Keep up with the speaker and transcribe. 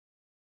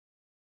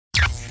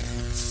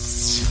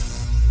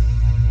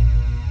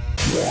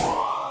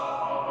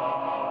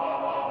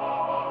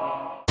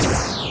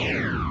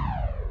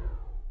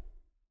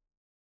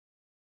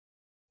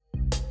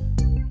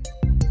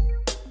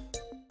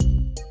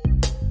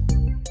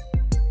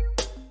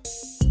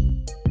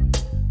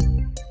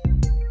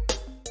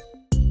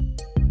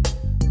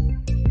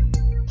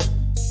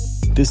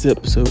This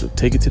episode of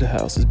Take It to the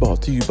House is brought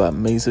to you by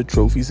Mesa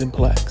Trophies and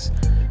Plaques.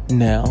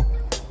 Now,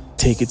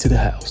 take it to the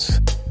house.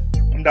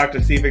 I'm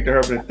Dr. C. Victor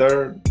Herbert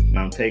III, and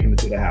I'm taking it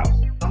to the house.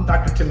 I'm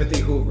Dr. Timothy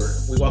Hoover.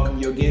 We welcome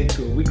you again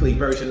to a weekly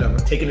version of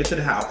Taking It to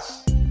the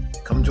House.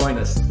 Come join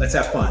us. Let's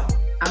have fun.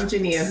 I'm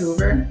Jania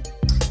Hoover,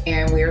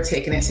 and we are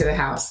taking it to the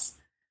house.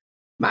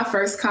 My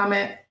first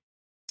comment,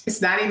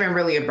 it's not even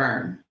really a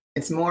burn.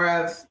 It's more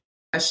of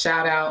a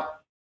shout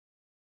out,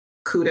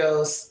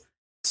 kudos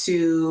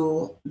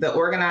to the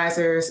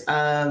organizers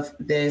of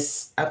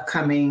this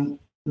upcoming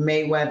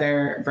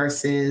Mayweather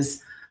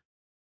versus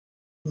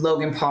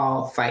Logan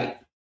Paul fight.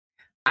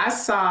 I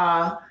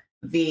saw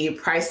the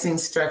pricing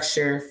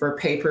structure for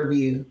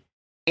pay-per-view,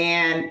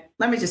 and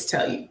let me just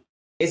tell you,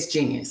 it's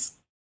genius.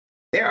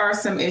 There are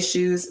some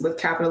issues with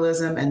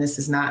capitalism, and this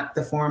is not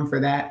the forum for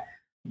that.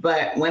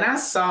 But when I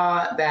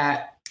saw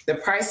that the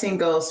pricing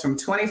goes from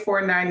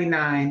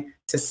 $24.99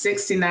 to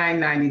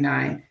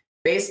 $69.99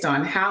 based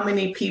on how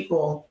many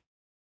people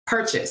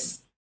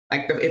purchase,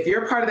 like if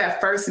you're part of that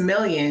first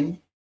million,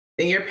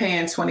 then you're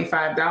paying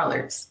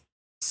 $25.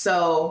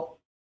 So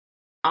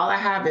all I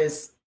have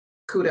is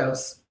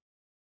kudos.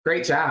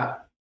 Great job.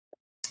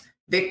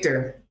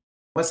 Victor,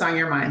 what's on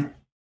your mind?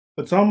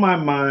 What's on my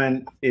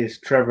mind is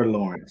Trevor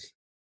Lawrence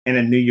and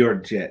the New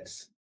York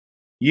Jets.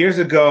 Years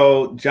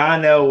ago,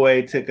 John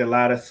Elway took a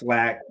lot of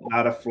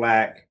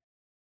flack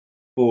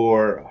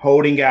for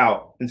holding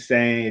out and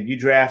saying, if you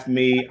draft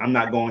me, I'm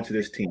not going to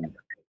this team.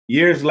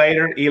 Years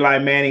later, Eli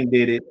Manning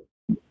did it,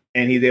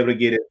 and he's able to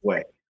get his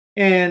way.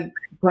 And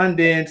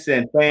pundits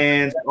and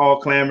fans all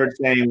clamored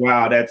saying,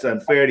 wow, that's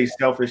unfair, these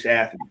selfish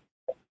athletes.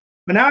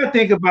 But now I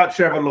think about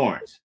Trevor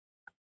Lawrence.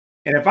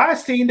 And if I've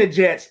seen the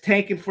Jets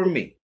tanking for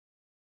me,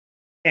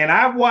 and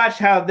I've watched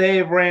how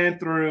they've ran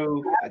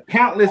through a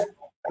countless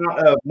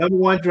amount of number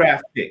one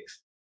draft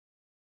picks,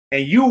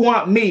 and you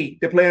want me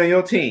to play on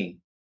your team,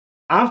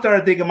 I'm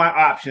starting thinking my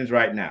options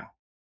right now.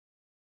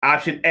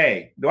 Option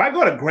A, do I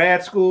go to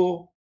grad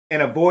school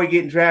and avoid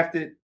getting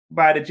drafted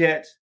by the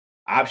Jets?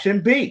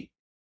 Option B,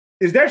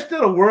 is there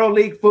still a World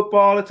League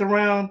football that's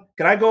around?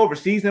 Can I go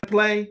overseas and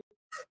play?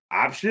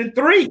 Option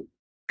 3,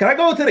 can I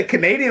go to the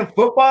Canadian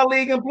Football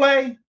League and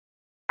play?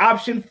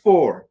 Option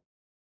 4,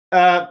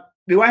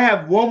 do I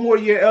have one more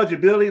year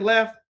eligibility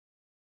left?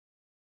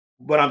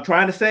 What I'm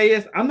trying to say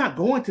is I'm not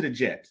going to the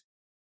Jets.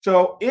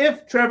 So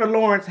if Trevor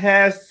Lawrence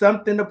has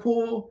something to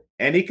pull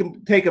and he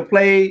can take a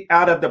play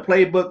out of the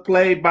playbook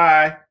played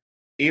by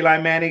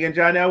Eli Manning and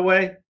John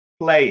Elway,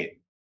 play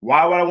it.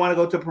 Why would I want to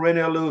go to a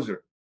perennial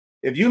loser?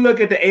 If you look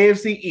at the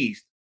AFC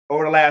East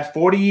over the last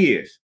 40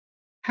 years,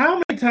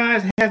 how many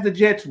times has the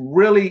Jets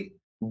really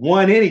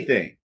won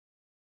anything?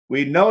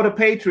 We know the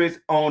Patriots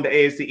owned the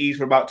AFC East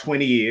for about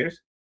 20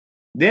 years.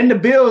 Then the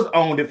Bills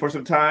owned it for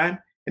some time.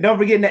 And don't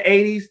forget in the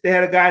 80s, they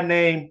had a guy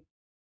named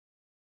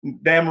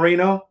Dan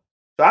Marino.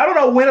 So I don't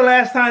know when the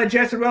last time the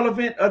Jets are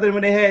relevant other than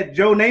when they had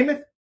Joe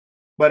Namath.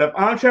 But if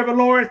I'm Trevor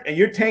Lawrence and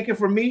you're tanking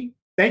for me,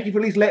 thank you for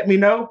at least letting me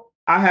know.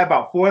 I have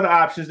about 4 other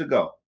options to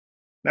go.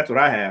 That's what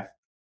I have.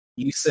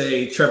 You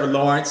say, Trevor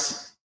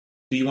Lawrence,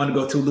 do you want to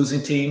go to a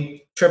losing team?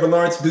 Trevor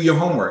Lawrence, do your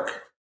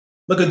homework.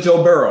 Look at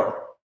Joe Burrow.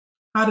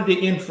 How did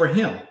it end for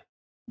him?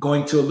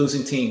 Going to a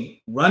losing team,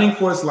 running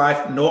for his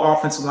life, no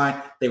offensive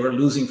line. They were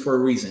losing for a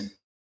reason.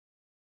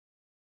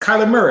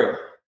 Kyler Murray,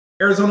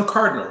 Arizona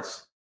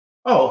Cardinals.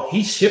 Oh,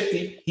 he's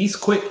shifty. He's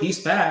quick.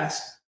 He's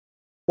fast.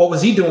 What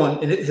was he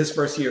doing in his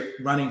first year?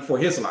 Running for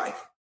his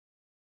life.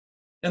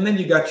 And then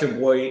you got your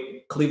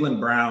boy, Cleveland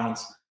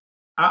Browns.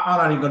 I'm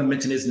not even going to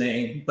mention his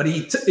name, but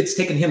it's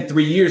taken him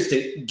 3 years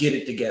to get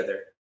it together.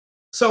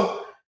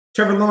 So,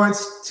 Trevor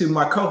Lawrence, to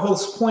my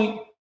co-host's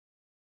point,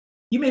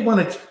 you may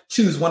want to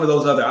choose one of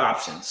those other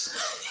options.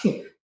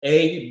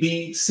 A,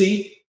 B,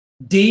 C,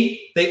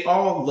 D, they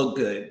all look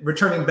good.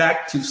 Returning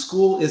back to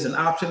school is an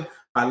option.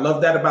 I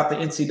love that about the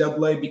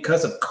NCAA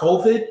because of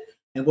COVID,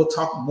 and we'll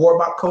talk more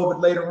about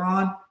COVID later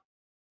on,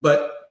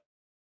 but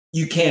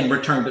you can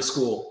return to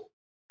school.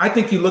 I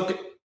think you look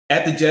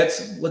at the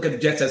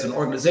Jets as an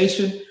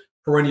organization,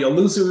 perennial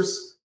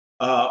losers,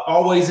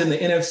 always in the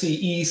NFC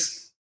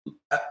East,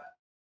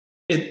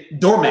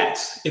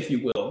 doormats, if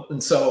you will.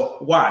 And so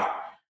why?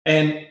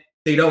 And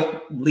they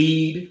don't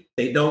lead,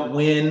 they don't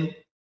win.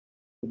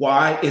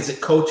 Why? Is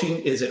it coaching?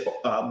 Is it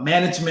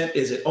management?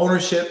 Is it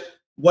ownership?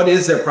 What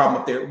is their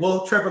problem up there?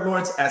 Well, Trevor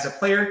Lawrence, as a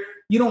player,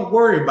 you don't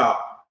worry about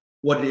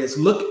what it is.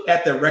 Look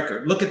at the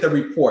record. Look at the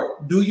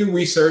report. Do your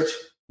research.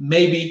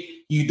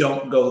 Maybe you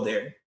don't go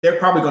there. They're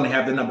probably going to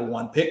have the number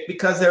 1 pick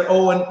because they're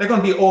going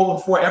to be 0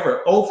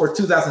 forever. 0 for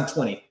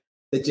 2020,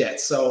 the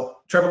Jets. So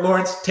Trevor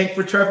Lawrence, tank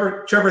for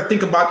Trevor. Trevor,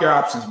 think about your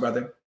options,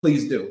 brother.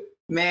 Please do.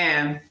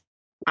 Man,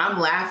 I'm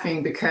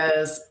laughing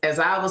because as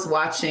I was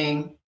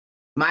watching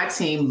my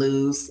team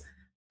lose,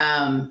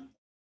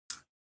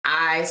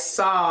 I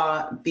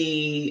saw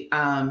the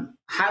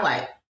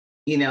highlight,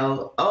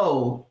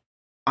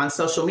 on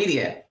social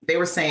media. They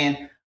were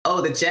saying,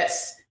 the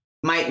Jets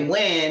might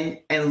win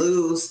and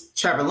lose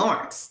Trevor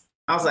Lawrence.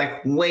 I was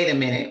like, wait a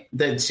minute,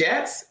 the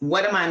Jets?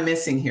 What am I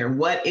missing here?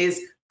 What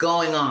is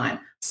going on?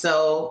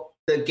 So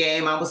the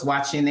game I was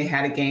watching, they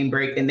had a game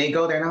break and they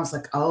go there and I was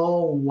like,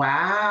 oh,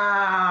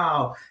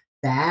 wow,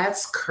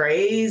 that's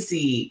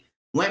crazy.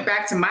 Went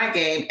back to my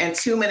game and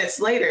 2 minutes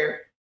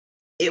later,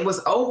 it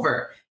was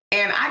over.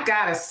 And I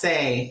gotta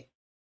say,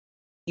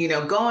 you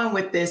know, going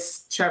with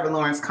this Trevor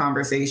Lawrence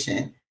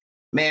conversation,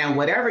 man,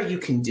 whatever you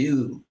can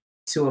do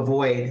to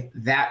avoid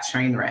that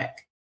train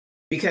wreck,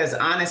 because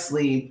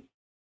honestly,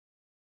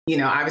 you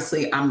know,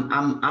 obviously I'm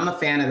a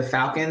fan of the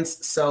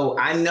Falcons, so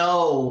I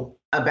know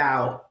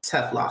about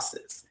tough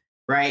losses,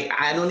 right?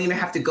 I don't even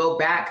have to go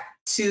back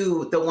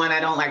to the one I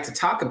don't like to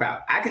talk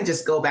about. I can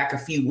just go back a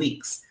few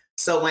weeks.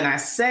 So when I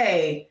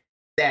say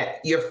that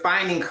you're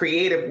finding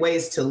creative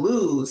ways to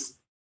lose,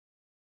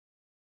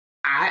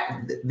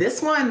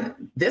 this one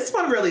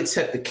really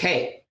took the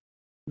cake.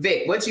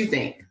 Vic, what do you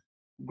think?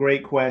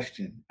 Great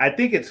question. I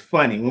think it's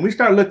funny when we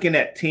start looking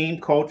at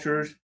team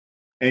cultures,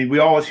 and we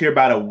always hear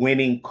about a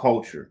winning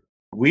culture.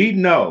 We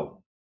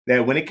know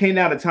that when it came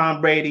down to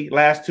Tom Brady,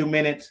 last 2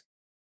 minutes,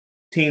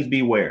 teams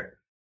beware.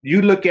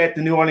 You look at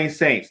the New Orleans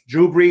Saints.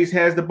 Drew Brees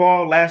has the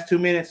ball, last 2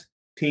 minutes,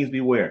 teams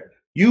beware.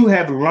 You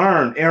have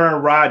learned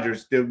Aaron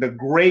Rodgers, the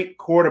great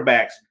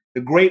quarterbacks,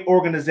 the great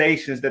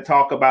organizations that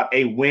talk about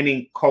a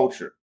winning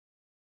culture.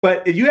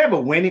 But if you have a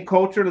winning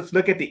culture, let's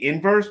look at the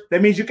inverse.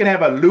 That means you can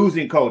have a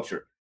losing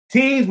culture.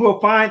 Teams will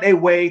find a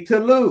way to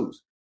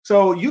lose.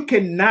 So you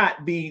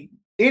cannot be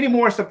any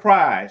more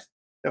surprised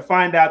to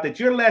find out that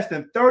you're less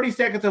than 30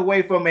 seconds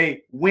away from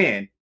a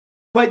win,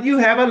 but you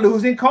have a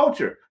losing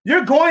culture.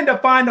 You're going to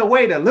find a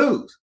way to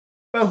lose.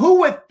 But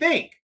who would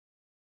think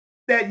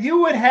that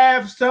you would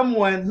have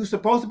someone who's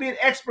supposed to be an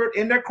expert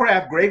in their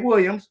craft, Greg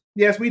Williams?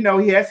 Yes, we know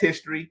he has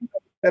history,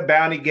 the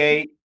Bounty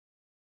Gate,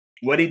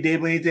 what he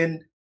did when he's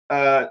in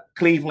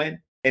Cleveland,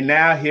 and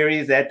now here he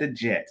is at the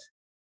Jets.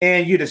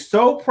 And you're just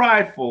so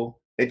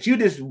prideful that you're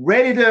just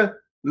ready to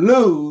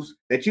lose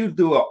that you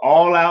do an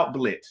all-out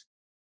blitz.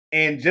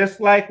 And just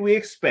like we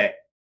expect,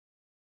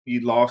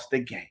 you lost the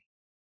game.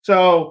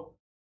 So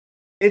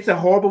it's a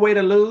horrible way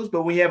to lose,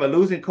 but when you have a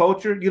losing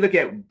culture, you look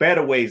at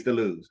better ways to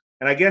lose.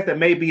 And I guess that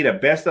may be the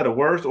best of the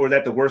worst, or is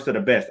that the worst of the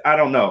best? I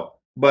don't know.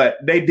 But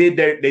they did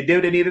what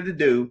they needed to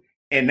do.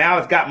 And now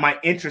it's got my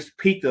interest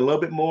peaked a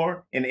little bit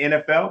more in the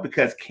NFL,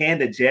 because can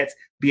the Jets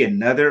be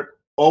another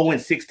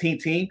 0-16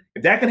 team?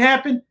 If that can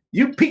happen,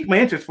 you piqued my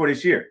interest for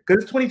this year,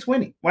 because it's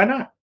 2020. Why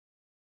not?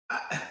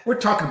 We're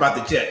talking about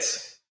the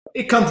Jets.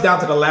 It comes down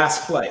to the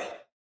last play.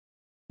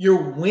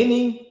 You're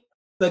winning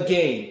the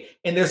game,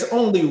 and there's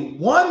only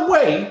one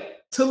way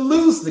to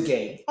lose the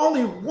game.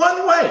 Only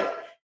one way.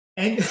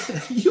 And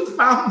you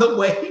found the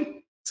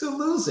way to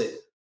lose it.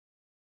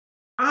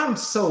 I'm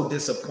so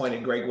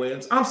disappointed, Greg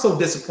Williams. I'm so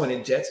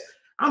disappointed, Jets.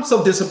 I'm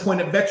so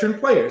disappointed, veteran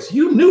players.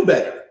 You knew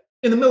better.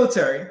 In the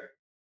military,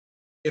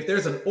 if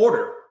there's an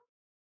order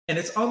and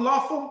it's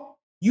unlawful,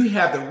 you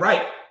have the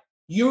right.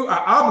 You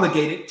are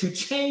obligated to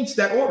change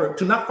that order,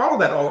 to not follow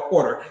that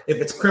order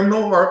if it's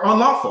criminal or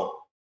unlawful.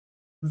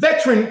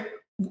 Veteran,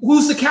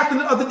 who's the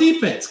captain of the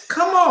defense?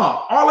 Come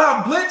on, all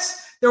out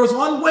blitz. There was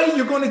one way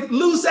you're going to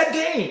lose that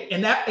game,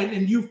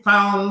 and you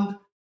found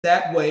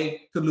that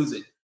way to lose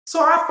it. So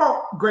I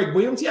thought Greg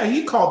Williams, yeah,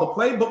 he called the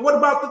play, but what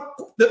about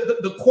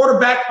the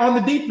quarterback on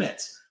the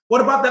defense?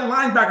 What about that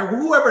linebacker,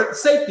 whoever,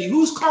 safety,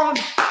 who's calling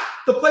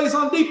the plays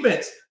on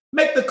defense?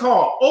 Make the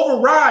call,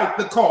 override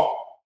the call.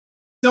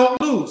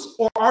 Don't lose,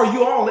 or are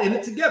you all in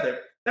it together?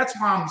 That's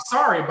why I'm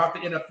sorry about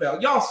the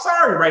NFL. Y'all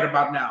sorry right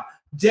about now.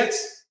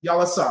 Jets, y'all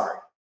are sorry.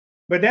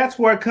 But that's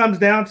where it comes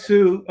down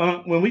to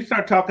when we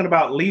start talking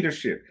about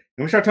leadership,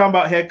 and we start talking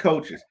about head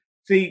coaches.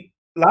 See,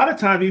 a lot of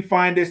times we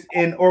find this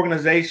in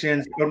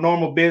organizations or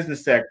normal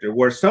business sector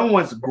where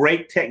someone's a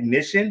great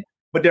technician,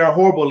 but they're a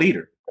horrible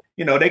leader.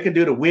 You know, they can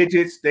do the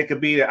widgets, they could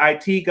be the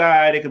IT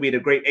guy, they could be the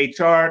great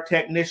HR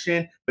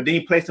technician, but then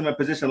you place them in a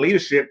position of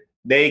leadership,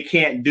 they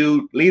can't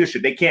do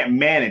leadership, they can't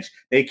manage,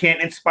 they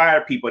can't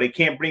inspire people, they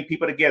can't bring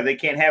people together, they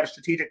can't have a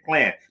strategic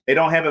plan, they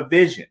don't have a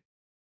vision.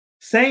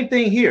 Same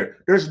thing here.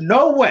 There's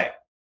no way,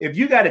 if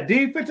you got a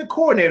defensive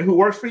coordinator who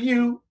works for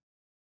you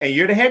and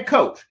you're the head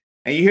coach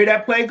and you hear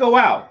that play go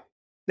out,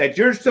 that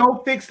you're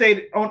so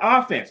fixated on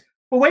offense.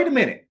 But wait a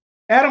minute,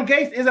 Adam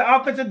Gase is an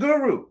offensive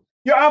guru.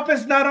 Your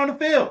offense is not on the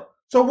field.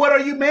 So what are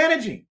you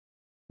managing?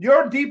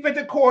 Your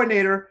defensive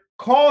coordinator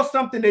calls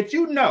something that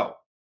you know,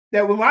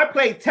 that when I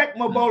play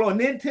Tecmo Bowl on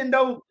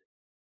Nintendo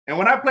and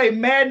when I play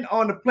Madden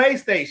on the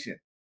PlayStation,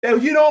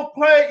 that you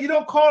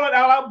don't call it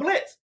out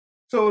blitz.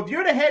 So if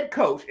you're the head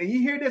coach and you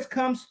hear this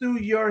comes through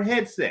your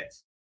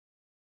headsets,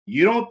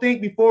 you don't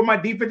think before my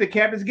defensive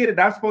captains get it,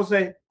 I'm supposed to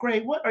say,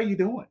 Greg, what are you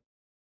doing?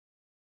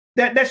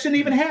 That shouldn't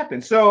even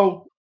happen.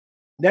 So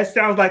that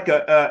sounds like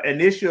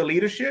an issue of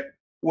leadership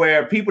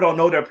where people don't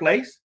know their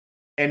place.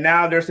 And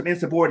now there's some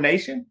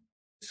insubordination.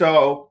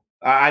 So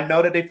I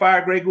know that they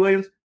fired Greg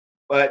Williams,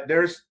 but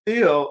there's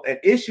still an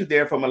issue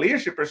there from a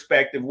leadership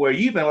perspective where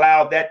you've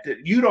allowed that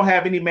you don't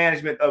have any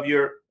management of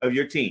your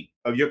team,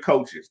 of your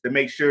coaches, to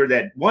make sure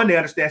that, one, they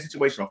understand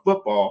situational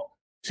football.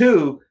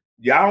 Two,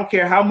 y'all don't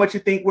care how much you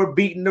think we're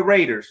beating the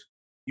Raiders.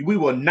 We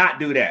will not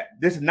do that.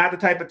 This is not the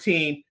type of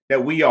team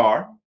that we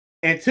are.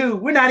 And two,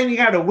 we're not even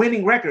got a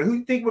winning record. Who do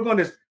you think we're going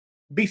to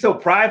be so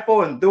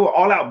prideful and do an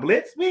all-out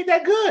blitz? We ain't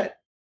that good.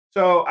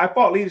 So I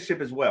fault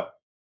leadership as well.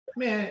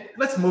 Man,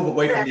 let's move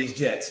away from these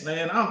Jets,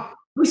 man.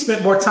 We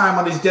spent more time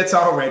on these Jets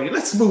already.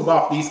 Let's move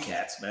off these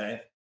cats, man.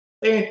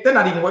 They're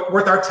not even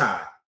worth our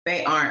time.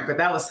 They aren't, but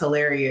that was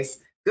hilarious.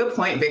 Good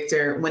point,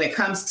 Victor. When it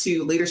comes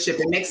to leadership,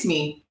 it makes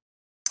me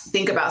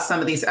think about some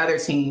of these other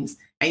teams.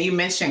 And you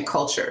mentioned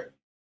culture.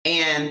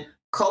 And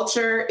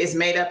culture is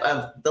made up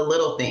of the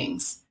little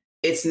things.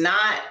 It's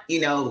not,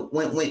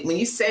 when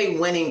you say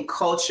winning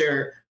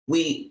culture,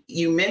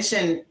 you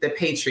mentioned the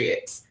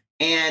Patriots.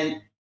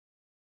 And,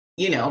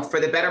 for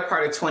the better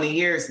part of 20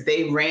 years,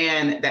 they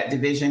ran that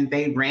division.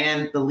 They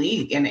ran the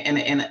league in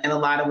a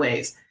lot of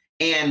ways.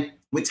 And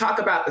we talk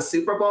about the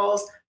Super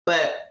Bowls,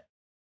 but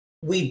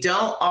we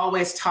don't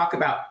always talk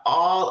about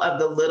all of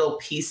the little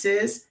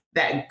pieces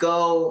that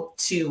go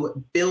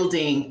to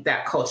building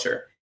that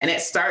culture. And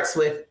it starts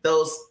with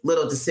those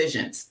little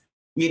decisions,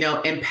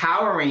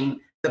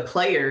 empowering the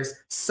players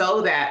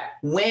so that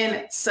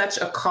when such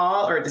a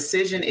call or a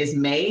decision is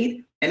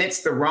made and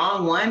it's the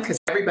wrong one, because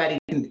everybody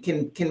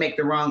can make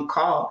the wrong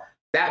call,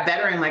 that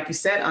veteran, like you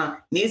said,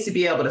 needs to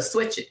be able to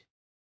switch it.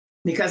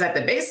 Because at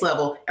the base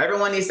level,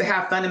 everyone needs to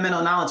have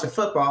fundamental knowledge of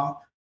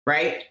football,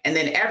 right? And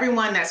then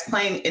everyone that's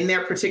playing in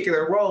their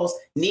particular roles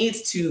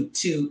needs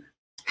to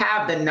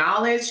have the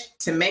knowledge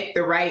to make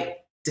the right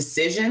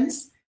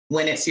decisions.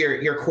 When it's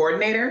your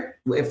coordinator,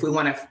 if we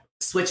want to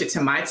switch it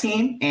to my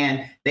team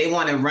and they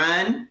want to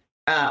run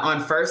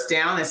on first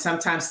down and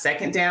sometimes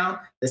second down,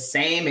 the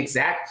same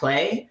exact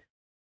play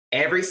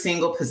every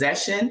single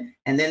possession,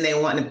 and then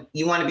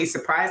you want to be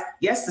surprised.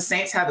 Yes, the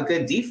Saints have a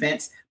good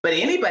defense, but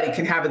anybody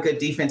can have a good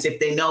defense if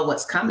they know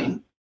what's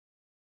coming.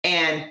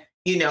 And,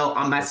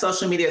 on my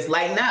social media is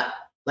lighten up.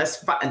 Let's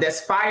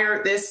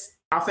fire this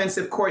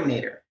offensive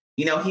coordinator.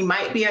 He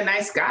might be a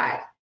nice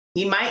guy.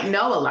 He might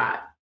know a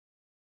lot.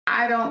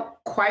 I don't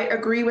quite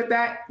agree with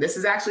that. This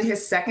is actually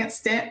his second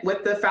stint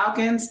with the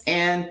Falcons,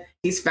 and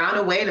he's found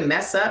a way to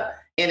mess up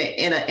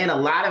in a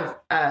lot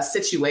of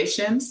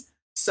situations.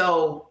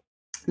 So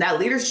that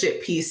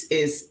leadership piece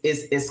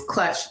is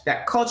clutch.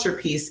 That culture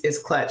piece is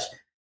clutch.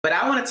 But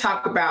I want to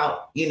talk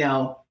about,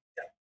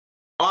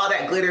 all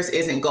that glitters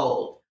isn't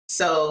gold.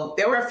 So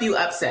there were a few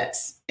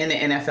upsets in the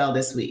NFL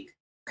this week.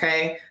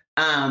 Okay,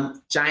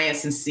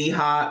 Giants and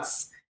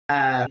Seahawks.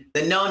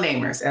 The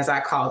no-namers, as I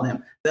call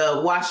them,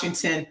 the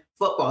Washington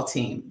football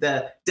team,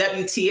 the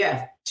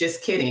WTF,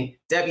 just kidding,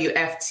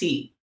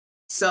 WFT.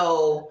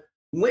 So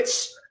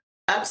which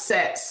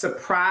upset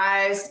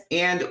surprised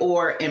and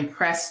or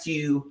impressed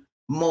you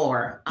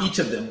more? Each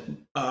of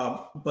them.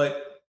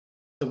 But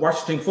the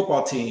Washington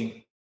football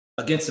team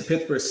against the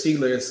Pittsburgh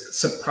Steelers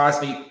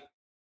surprised me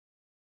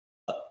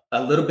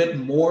a little bit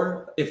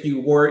more, if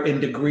you were in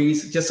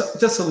degrees, just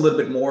a little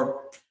bit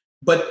more.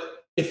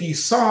 But if you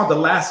saw the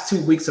last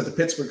 2 weeks of the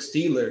Pittsburgh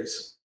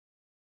Steelers,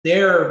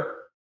 their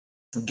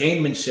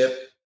gamemanship,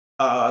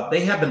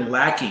 they have been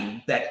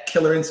lacking that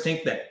killer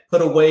instinct, that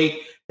put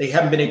away. They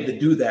haven't been able to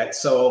do that.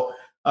 So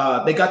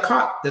they got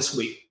caught this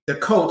week. Their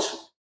coach,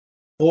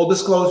 full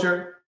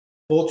disclosure,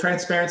 full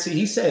transparency,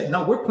 he said,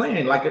 no, we're playing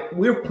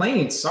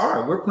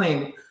sorry. We're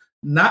playing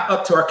not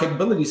up to our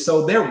capabilities.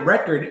 So their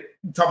record,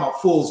 talking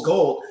about fool's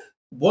gold,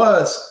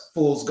 was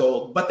fool's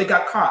gold, but they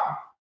got caught.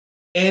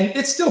 And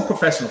it's still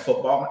professional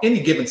football. Any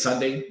given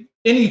Sunday,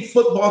 any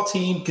football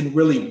team can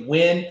really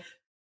win.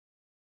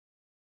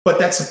 But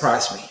that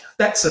surprised me.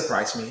 Because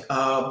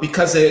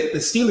the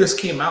Steelers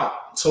came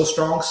out so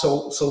strong,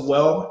 so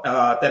well,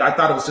 that I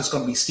thought it was just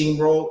going to be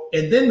steamrolled.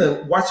 And then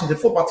the Washington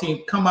football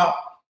team come out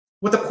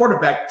with a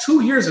quarterback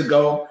 2 years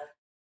ago.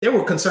 They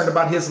were concerned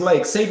about his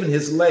leg, saving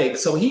his leg.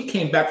 So he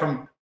came back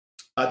from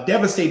a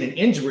devastating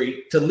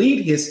injury to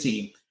lead his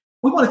team.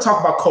 We want to talk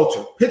about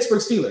culture.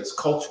 Pittsburgh Steelers,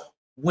 culture,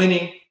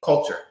 winning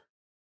culture.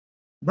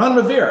 Ron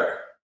Rivera,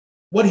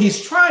 what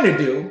he's trying to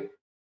do,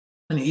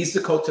 and he's the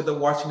coach of the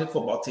Washington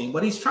football team,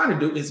 what he's trying to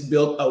do is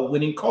build a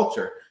winning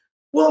culture.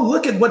 Well,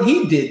 look at what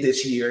he did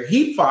this year.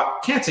 He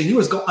fought cancer. He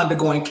was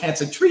undergoing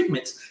cancer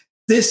treatments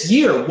this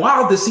year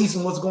while the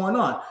season was going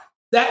on.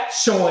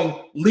 That's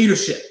showing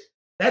leadership.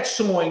 That's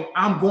showing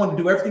I'm going to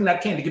do everything I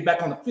can to get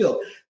back on the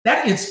field.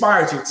 That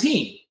inspires your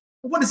team.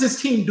 What is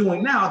this team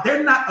doing now?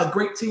 They're not a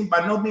great team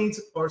by no means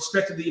or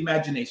stretch of the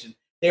imagination.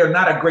 They are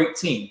not a great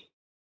team.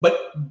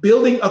 But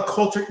building a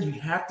culture, you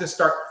have to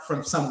start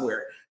from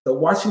somewhere. The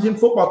Washington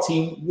football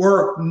team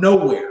were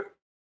nowhere.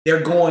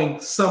 They're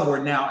going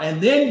somewhere now. And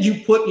then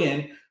you put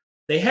in,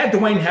 they had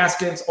Dwayne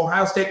Haskins,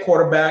 Ohio State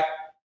quarterback.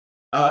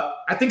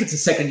 I think it's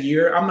his second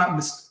year.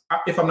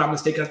 If I'm not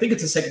mistaken, I think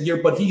it's his second year,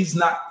 but he's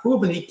not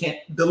proven he can't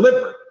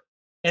deliver.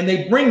 And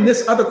they bring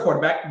this other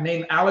quarterback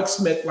named Alex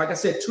Smith, like I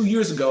said, 2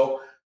 years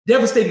ago,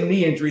 devastating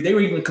knee injury. They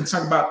were even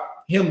concerned about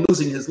him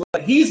losing his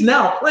leg. He's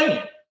now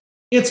playing.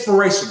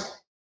 Inspirational.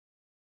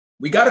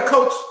 We got a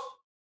coach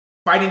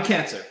fighting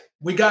cancer.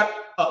 We got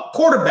a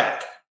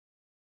quarterback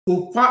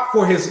who fought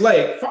for his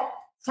leg,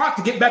 fought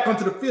to get back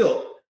onto the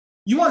field.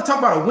 You want to talk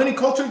about a winning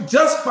culture?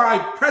 Just by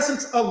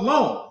presence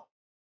alone,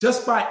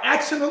 just by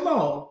action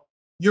alone,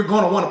 you're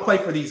going to want to play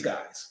for these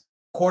guys.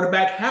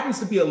 Quarterback happens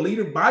to be a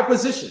leader by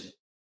position.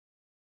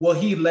 Well,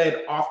 he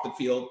led off the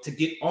field to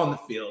get on the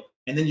field.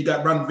 And then you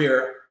got Ron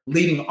Rivera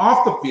leading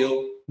off the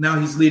field. Now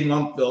he's leading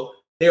on the field.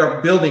 They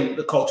are building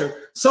the culture.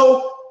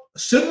 So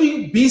should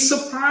we be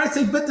surprised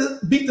they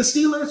beat the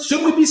Steelers?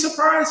 Should we be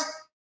surprised?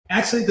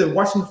 Actually, the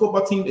Washington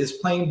football team is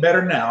playing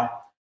better now.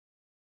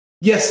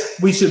 Yes,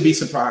 we should be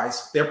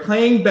surprised. They're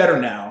playing better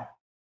now,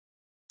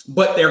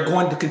 but they're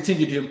going to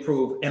continue to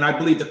improve. And I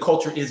believe the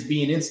culture is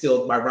being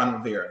instilled by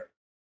Ron Rivera.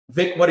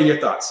 Vic, what are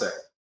your thoughts, sir?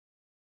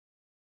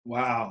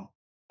 Wow.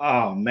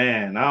 Oh,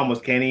 man, I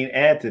almost can't even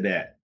add to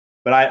that.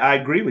 But I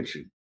agree with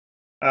you.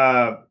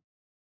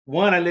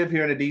 One, I live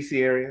here in the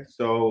D.C. area.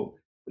 So,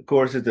 of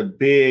course, it's a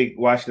big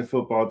Washington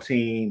football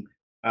team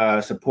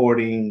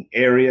supporting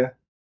area.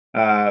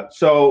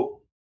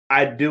 So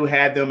I do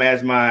have them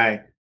as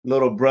my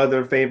little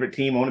brother favorite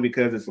team only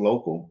because it's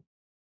local.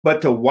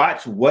 But to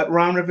watch what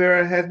Ron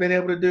Rivera has been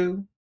able to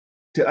do,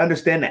 to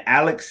understand the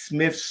Alex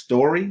Smith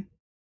story,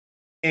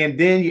 and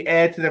then you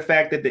add to the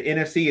fact that the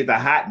NFC is a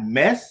hot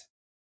mess,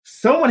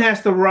 someone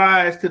has to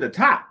rise to the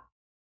top.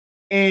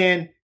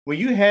 And when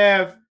you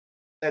have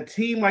a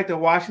team like the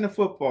Washington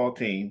football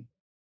team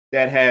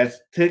that has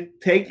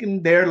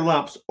taken their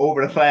lumps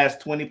over the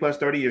last 20 plus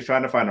 30 years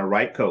trying to find the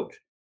right coach,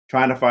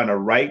 trying to find the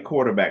right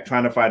quarterback,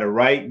 trying to find the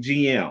right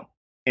GM,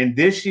 and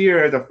this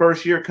year is the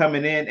first year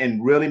coming in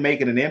and really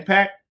making an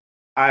impact,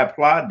 I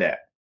applaud that.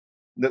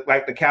 Look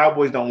like the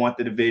Cowboys don't want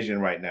the division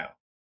right now.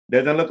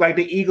 Doesn't look like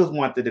the Eagles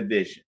want the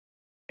division.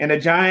 And the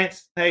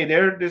Giants, hey,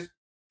 they're just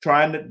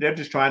trying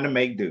to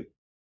make do.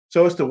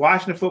 So it's the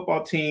Washington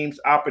football team's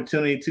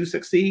opportunity to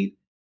succeed.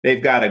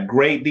 They've got a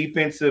great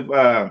defensive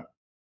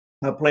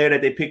player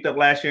that they picked up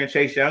last year in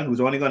Chase Young,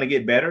 who's only going to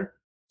get better.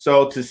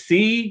 So to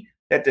see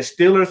that the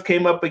Steelers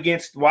came up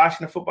against the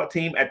Washington football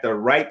team at the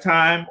right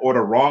time or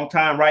the wrong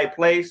time, right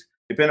place,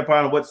 depending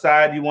upon what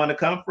side you want to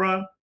come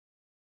from,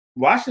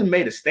 Washington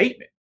made a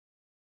statement.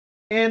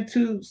 And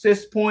to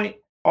Sis' point,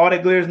 all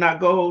that glitters not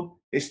gold.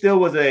 It still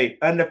was a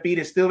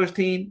undefeated Steelers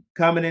team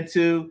coming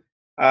into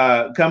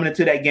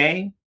that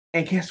game.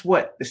 And guess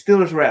what? The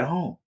Steelers were at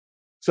home.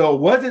 So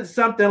it wasn't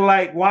something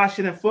like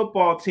Washington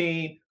football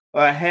team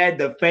had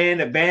the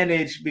fan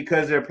advantage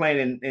because they're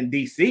playing in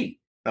D.C.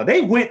 Now,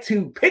 they went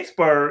to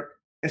Pittsburgh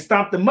and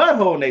stomped the mud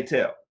hole in their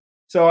tail.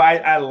 So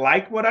I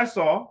liked what I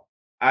saw.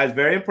 I was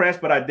very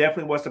impressed, but I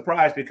definitely was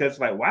surprised because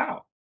it's like,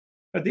 wow,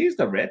 are these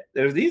the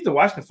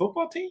Washington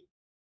football team?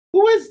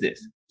 Who is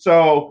this?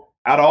 So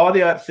out of all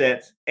the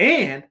upsets,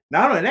 and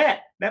not only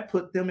that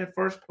put them in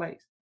first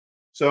place.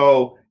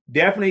 So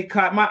definitely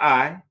caught my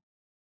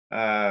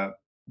eye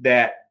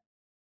that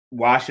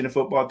Washington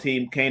football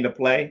team came to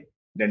play.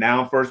 They're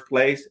now in first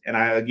place. And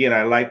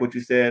I like what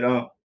you said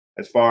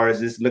as far as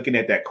just looking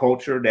at that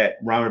culture that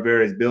Ron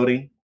Rivera is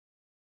building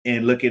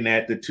and looking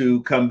at the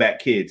two comeback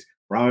kids,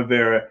 Ron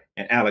Rivera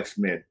and Alex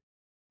Smith.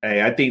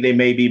 Hey, I think they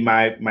may be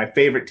my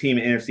favorite team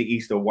in NFC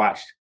East to watch.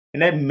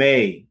 And that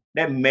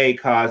may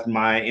cause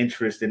my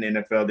interest in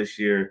NFL this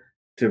year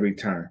to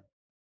return.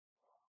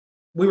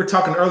 We were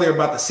talking earlier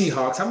about the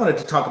Seahawks. I wanted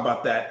to talk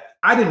about that.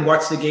 I didn't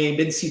watch the game,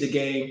 didn't see the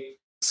game.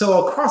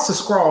 So across the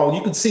scroll,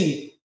 you could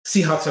see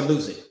Seahawks are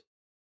losing.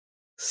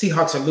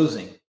 Seahawks are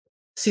losing.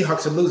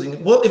 Seahawks are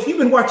losing. Well, if you've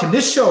been watching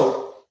this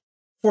show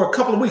for a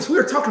couple of weeks, we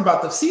were talking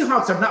about the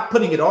Seahawks are not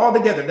putting it all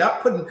together. They're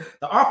not putting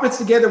the offense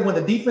together when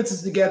the defense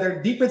is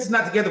together. Defense is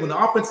not together when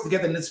the offense is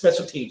together, and the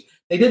special teams.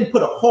 They didn't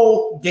put a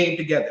whole game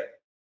together.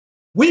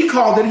 We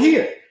called it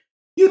here.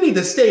 You need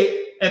to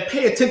stay and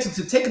pay attention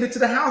to taking it to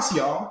the house,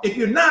 y'all. If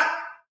you're not,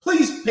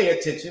 please pay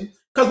attention,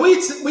 because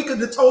we could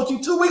have told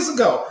you 2 weeks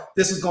ago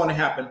this is going to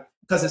happen.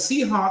 Because the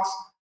Seahawks,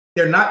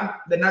 they're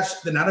not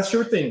a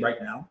sure thing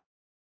right now.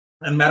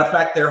 And matter of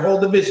fact, their whole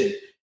division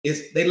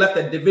they left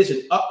that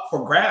division up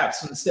for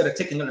grabs instead of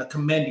taking a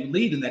commanding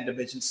lead in that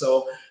division.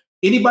 So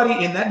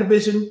anybody in that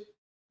division,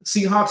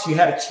 Seahawks, you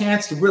had a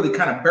chance to really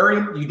kind of bury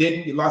them. You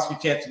didn't. You lost your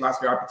chance. You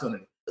lost your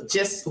opportunity.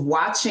 Just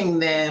watching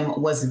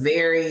them was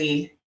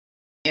very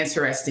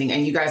interesting.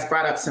 And you guys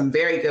brought up some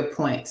very good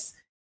points.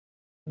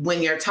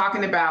 When you're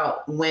talking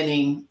about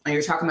winning and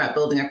you're talking about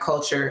building a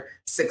culture,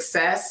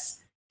 success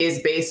is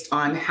based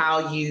on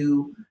how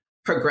you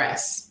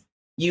progress.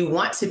 You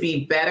want to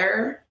be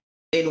better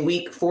in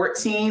week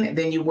 14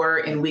 than you were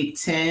in week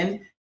 10,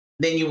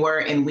 than you were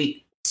in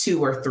week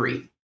 2 or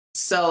 3.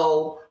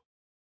 So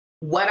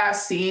what I've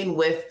seen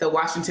with the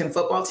Washington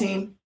football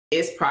team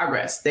is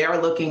progress. They are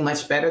looking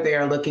much better. They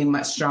are looking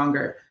much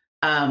stronger.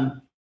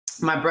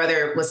 My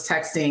brother was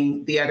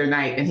texting the other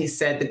night and he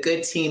said the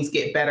good teams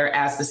get better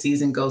as the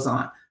season goes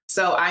on.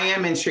 So I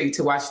am intrigued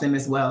to watch them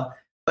as well.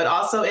 But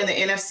also in the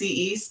NFC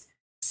East,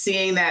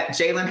 seeing that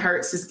Jalen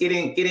Hurts is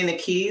getting the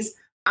keys,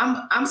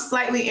 I'm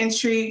slightly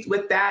intrigued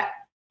with that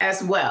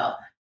as well.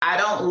 I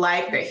don't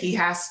like that he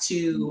has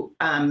to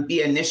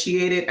be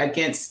initiated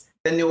against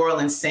the New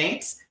Orleans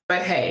Saints.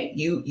 But hey,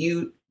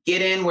 you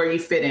get in where you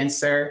fit in,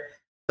 sir.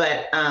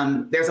 But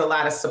there's a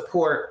lot of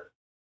support,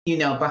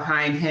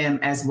 behind him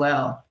as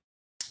well.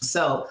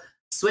 So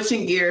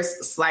Switching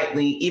gears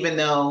slightly, even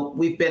though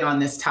we've been on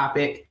this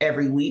topic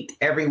every week,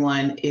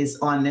 everyone is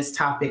on this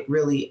topic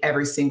really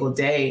every single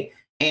day.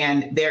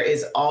 And there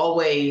is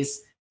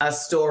always a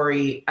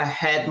story, a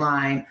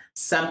headline,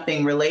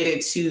 something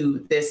related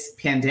to this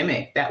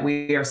pandemic that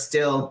we are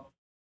still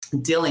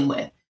dealing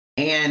with.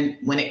 And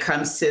when it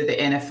comes to the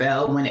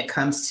NFL, when it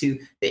comes to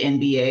the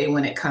NBA,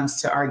 when it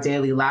comes to our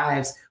daily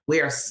lives,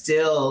 we are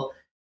still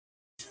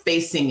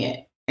facing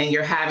it. And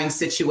you're having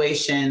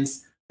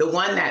situations, the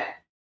one that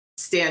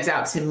stands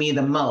out to me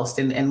the most,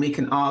 and we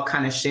can all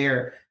kind of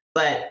share,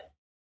 but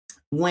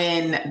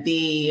when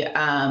the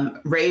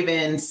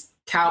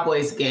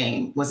Ravens-Cowboys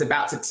game was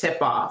about to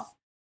tip off,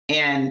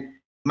 and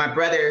my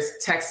brothers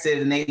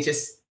texted, and they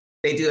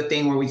do a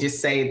thing where we just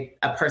say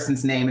a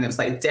person's name, and it was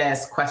like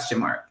Des ?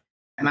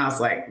 And I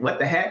was like, what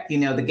the heck? You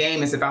know, the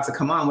game is about to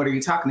come on. What are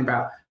you talking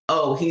about?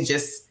 Oh, he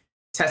just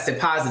tested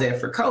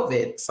positive for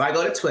COVID. So I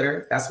go to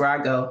Twitter. That's where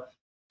I go.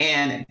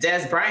 And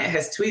Des Bryant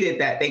has tweeted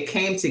that they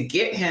came to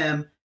get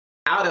him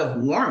out of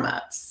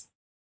warmups.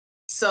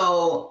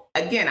 So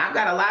again, I've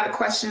got a lot of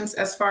questions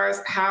as far as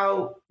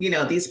how,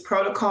 these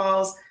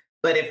protocols,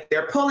 but if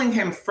they're pulling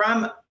him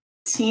from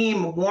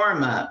team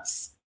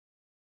warmups,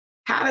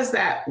 how does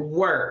that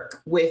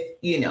work with,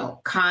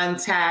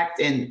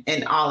 contact and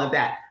all of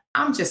that?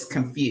 I'm just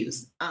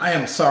confused. I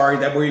am sorry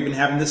that we're even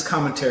having this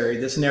commentary,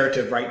 this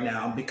narrative right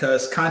now,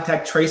 because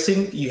contact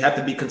tracing, you have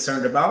to be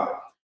concerned about.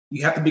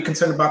 You have to be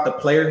concerned about the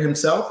player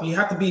himself. You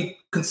have to be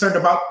concerned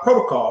about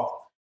protocol.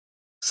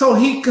 So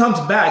he comes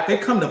back. They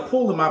come to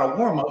pull him out of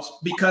warmups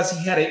because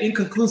he had an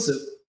inconclusive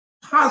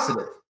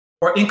positive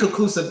or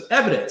inconclusive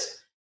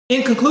evidence.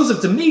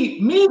 Inconclusive to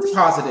me means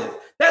positive.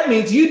 That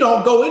means you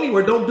don't go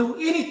anywhere, don't do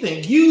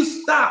anything. You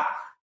stop,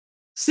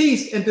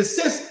 cease, and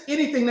desist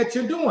anything that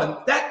you're doing.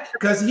 That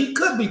because he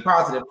could be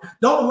positive.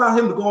 Don't allow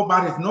him to go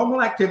about his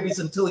normal activities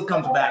until he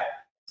comes back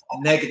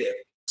negative.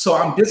 So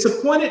I'm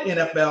disappointed,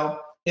 NFL,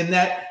 in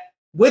that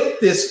with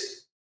this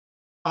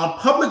on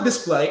public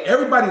display,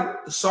 everybody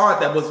saw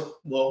it. It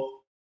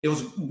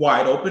was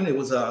wide open. It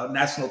was a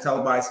national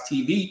televised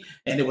TV,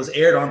 and it was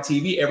aired on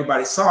TV.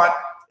 Everybody saw it.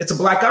 It's a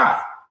black eye.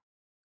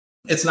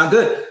 It's not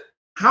good.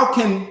 How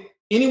can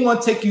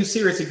anyone take you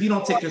serious if you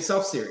don't take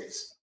yourself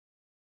serious?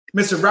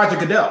 Mr. Roger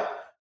Goodell,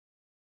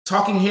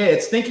 talking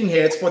heads, thinking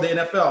heads for the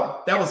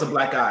NFL. That was a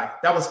black eye.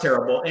 That was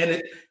terrible.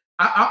 And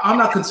I'm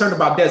not concerned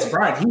about Des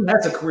Bryant. He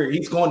has a career.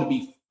 He's going to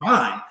be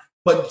fine.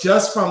 But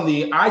just from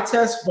the eye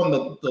test, from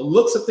the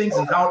looks of things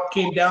and how it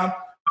came down,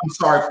 I'm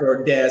sorry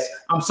for Des.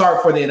 I'm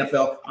sorry for the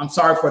NFL. I'm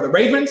sorry for the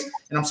Ravens.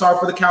 And I'm sorry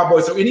for the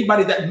Cowboys or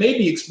anybody that may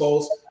be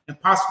exposed and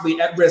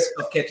possibly at risk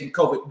of catching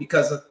COVID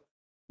because of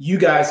you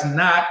guys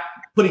not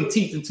putting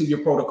teeth into your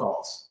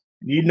protocols.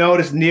 You know,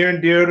 it's near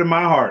and dear to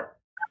my heart.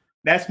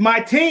 That's my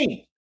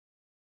team.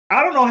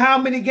 I don't know how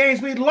many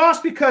games we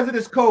lost because of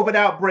this COVID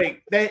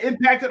outbreak that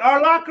impacted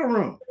our locker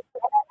room.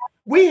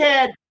 We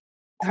had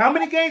how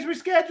many games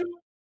rescheduled?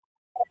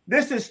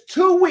 This is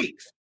 2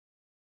 weeks.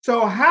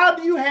 So how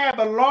do you have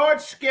a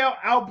large-scale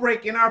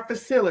outbreak in our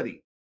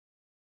facility?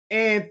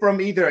 And from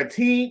either a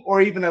team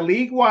or even a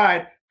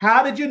league-wide,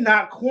 how did you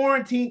not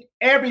quarantine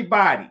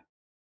everybody?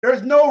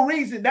 There's no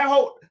reason. That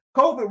whole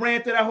COVID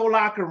ran through that whole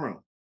locker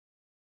room.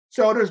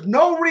 So there's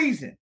no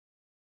reason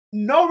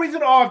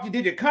at all if you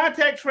did your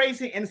contact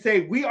tracing and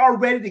say, we are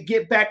ready to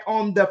get back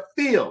on the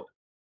field,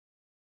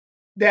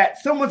 that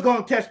someone's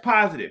going to test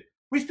positive.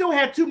 We still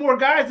had 2 more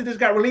guys that just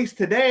got released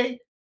today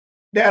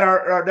that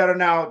are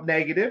now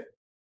negative.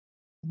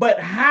 But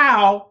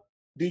how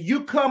do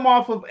you come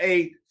off of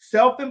a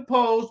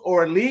self-imposed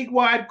or a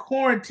league-wide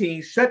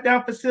quarantine, shut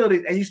down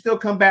facilities, and you still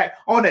come back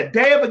on a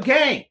day of a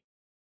game?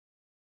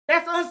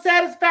 That's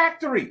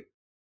unsatisfactory.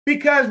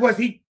 Because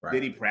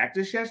did he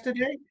practice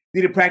yesterday?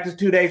 Did he practice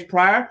 2 days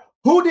prior?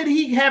 Who did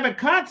he have in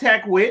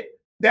contact with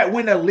that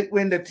when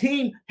the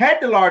team had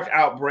the large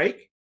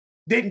outbreak,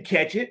 didn't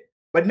catch it,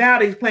 but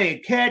now he's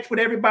playing catch with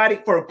everybody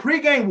for a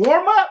pregame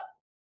warm-up?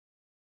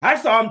 I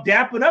saw him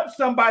dapping up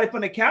somebody from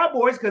the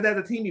Cowboys because that's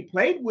a team he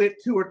played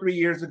with 2 or 3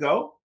 years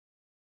ago.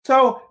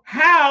 So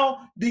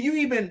how do you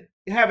even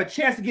have a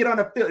chance to get on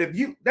the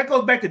field? That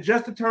goes back to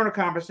Justin Turner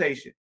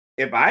conversation.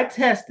 If I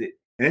tested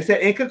and it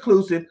said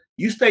inconclusive,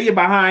 you stay your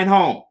behind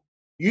home.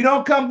 You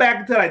don't come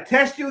back until I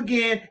test you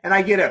again and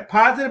I get a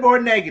positive or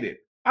a negative.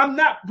 I'm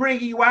not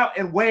bringing you out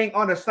and weighing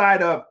on the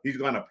side of he's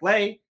going to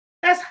play.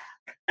 That's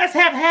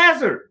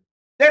haphazard.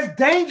 That's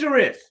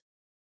dangerous.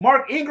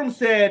 Mark Ingram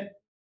said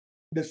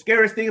the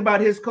scariest thing about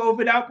his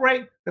COVID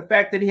outbreak, the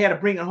fact that he had to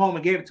bring it home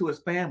and gave it to his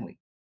family.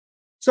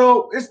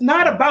 So it's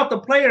not about the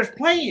players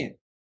playing.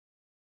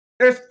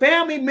 There's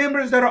family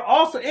members that are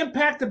also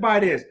impacted by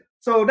this.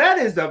 So that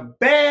is a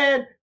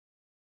bad,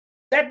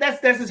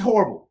 that's just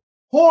horrible.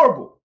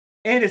 Horrible.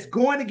 And it's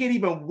going to get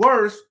even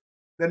worse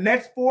the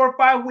next 4 or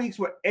 5 weeks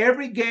where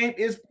every game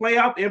is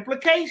playoff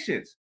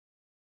implications.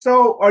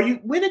 So I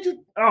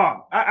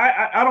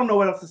don't know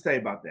what else to say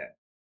about that.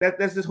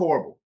 That's just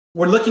horrible.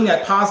 We're looking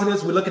at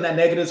positives. We're looking at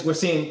negatives. We're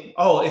seeing,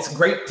 it's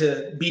great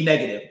to be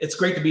negative. It's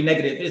great to be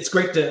negative. It's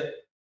great to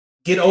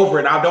get over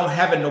it. I don't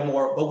have it no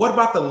more. But what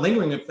about the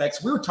lingering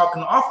effects? We were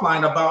talking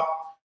offline about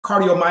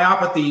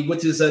cardiomyopathy,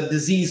 which is a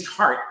diseased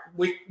heart,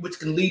 which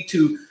can lead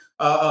to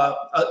a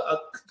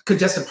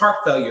congestive heart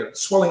failure,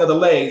 swelling of the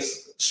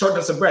legs,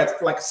 shortness of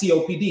breath, like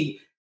COPD.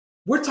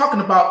 We're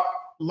talking about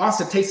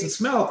loss of taste and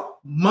smell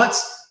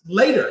months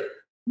later.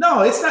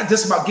 No, it's not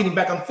just about getting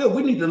back on the field.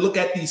 We need to look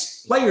at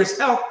these players'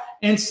 health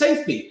and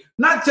safety,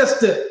 not just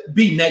to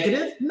be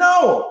negative.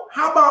 No,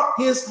 how about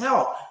his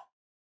health?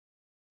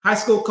 High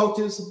school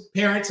coaches,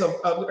 parents of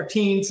our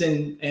teens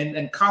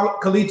and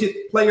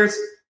collegiate players,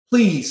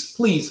 please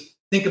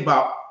think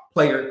about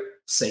player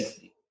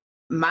safety.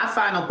 My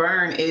final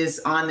burn is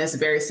on this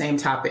very same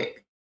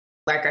topic.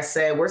 Like I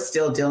said, we're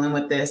still dealing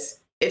with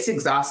this. It's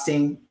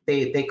exhausting.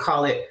 They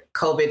call it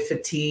COVID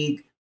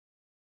fatigue.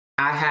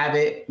 I have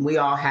it. We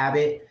all have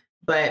it.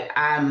 But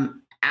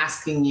I'm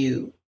asking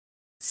you,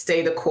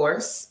 stay the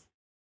course.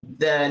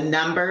 The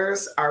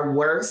numbers are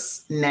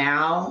worse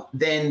now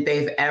than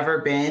they've ever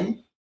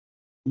been.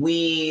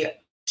 We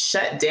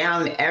shut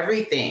down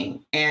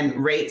everything and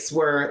rates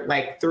were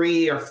like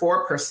 3 or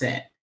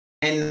 4%.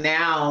 And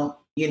now,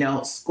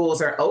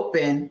 schools are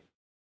open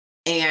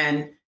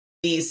and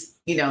these,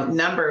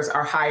 numbers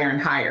are higher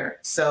and higher.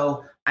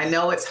 So I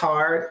know it's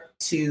hard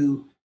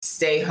to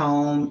stay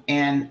home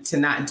and to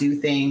not do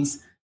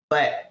things,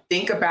 but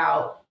think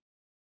about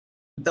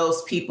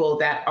those people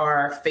that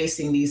are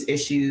facing these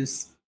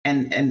issues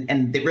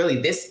and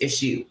really this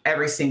issue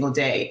every single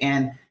day.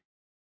 And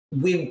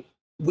we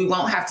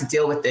won't have to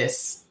deal with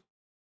this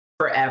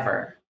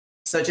forever.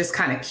 So just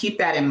kind of keep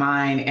that in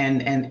mind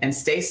and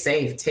stay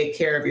safe. Take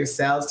care of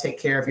yourselves, take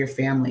care of your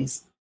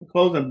families.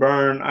 Closing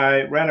burn,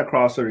 I ran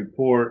across a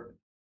report.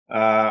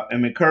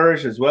 I'm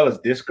encouraged as well as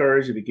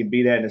discouraged, if you can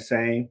be that in the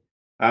same.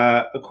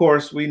 Of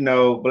course, we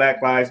know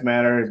Black Lives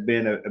Matter has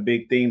been a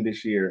big theme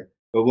this year.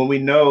 But when we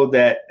know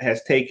that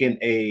has taken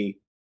a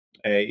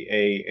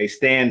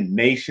stand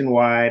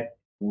nationwide,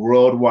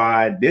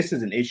 worldwide, this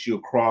is an issue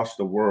across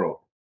the world.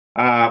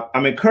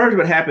 I'm encouraged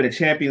what happened at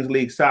Champions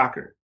League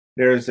soccer.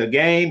 There's a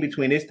game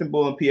between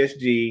Istanbul and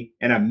PSG,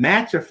 and a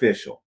match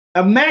official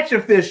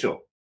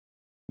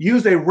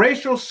used a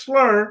racial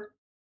slur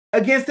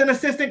against an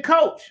assistant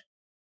coach.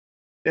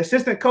 The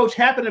assistant coach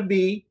happened to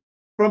be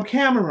from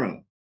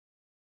Cameroon.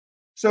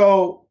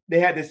 So they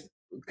had this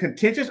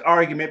contentious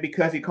argument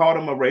because he called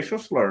him a racial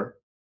slur.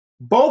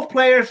 Both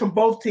players from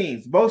both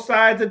teams, both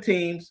sides of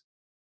teams,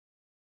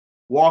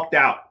 walked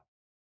out.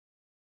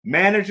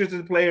 Managers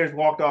and players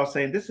walked off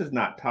saying, this is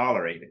not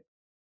tolerated.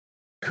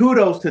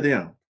 Kudos to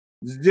them.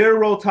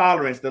 Zero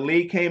tolerance. The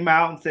league came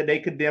out and said they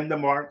condemned the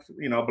marks,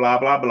 blah,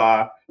 blah,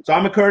 blah. So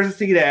I'm encouraged to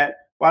see that.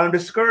 While I'm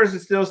discouraged to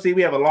still see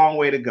we have a long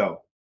way to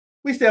go.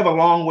 We still have a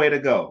long way to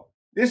go.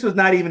 This was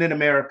not even in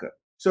America.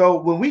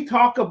 So when we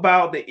talk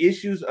about the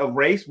issues of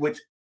race, which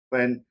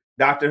when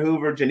Dr.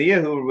 Hoover, Jania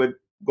Hoover would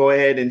go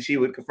ahead and she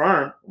would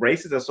confirm,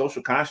 race is a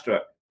social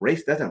construct.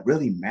 Race doesn't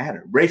really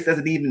matter. Race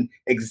doesn't even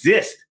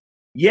exist.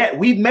 Yet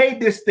we've made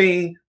this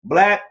thing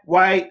black,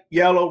 white,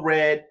 yellow,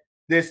 red,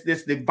 this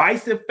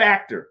divisive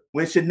factor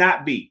when it should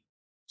not be.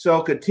 So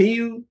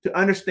continue to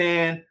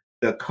understand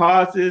the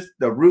causes,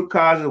 the root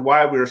causes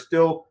why we're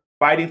still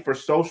fighting for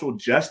social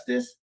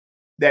justice,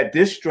 that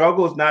this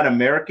struggle is not an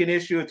American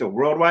issue, it's a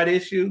worldwide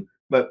issue.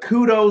 But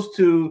kudos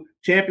to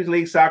Champions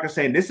League soccer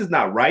saying this is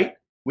not right.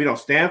 We don't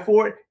stand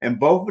for it. And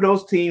both of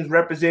those teams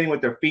representing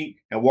with their feet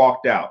and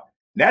walked out.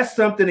 That's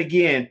something,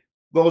 again,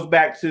 goes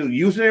back to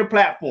using their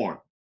platform.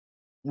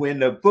 When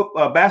the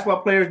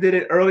basketball players did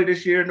it early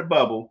this year in the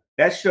bubble,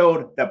 that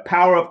showed the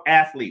power of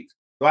athletes.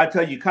 So I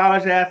tell you,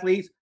 college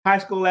athletes, high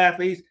school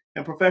athletes,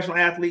 and professional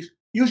athletes,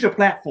 use your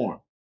platform.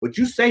 What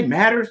you say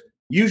matters.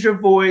 Use your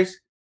voice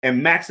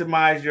and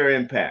maximize your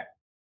impact.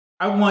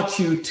 I want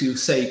you to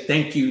say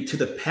thank you to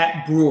the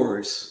Pat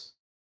Brewers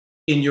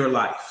in your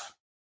life.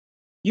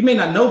 You may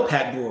not know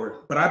Pat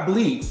Brewer, but I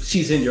believe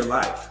she's in your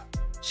life.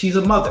 She's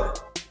a mother.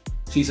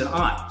 She's an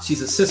aunt.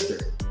 She's a sister.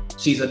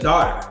 She's a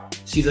daughter.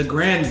 She's a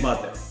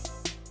grandmother.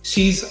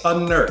 She's a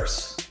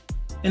nurse.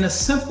 And a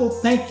simple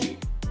thank you.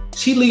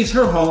 She leaves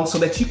her home so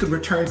that you can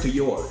return to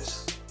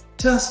yours.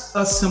 Just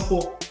a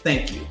simple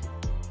thank you.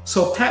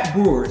 So Pat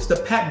Brewers,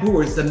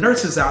 the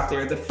nurses out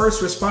there, the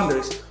first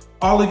responders,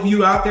 all of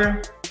you out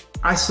there,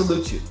 I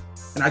salute you.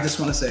 And I just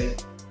want to say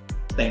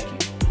thank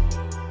you.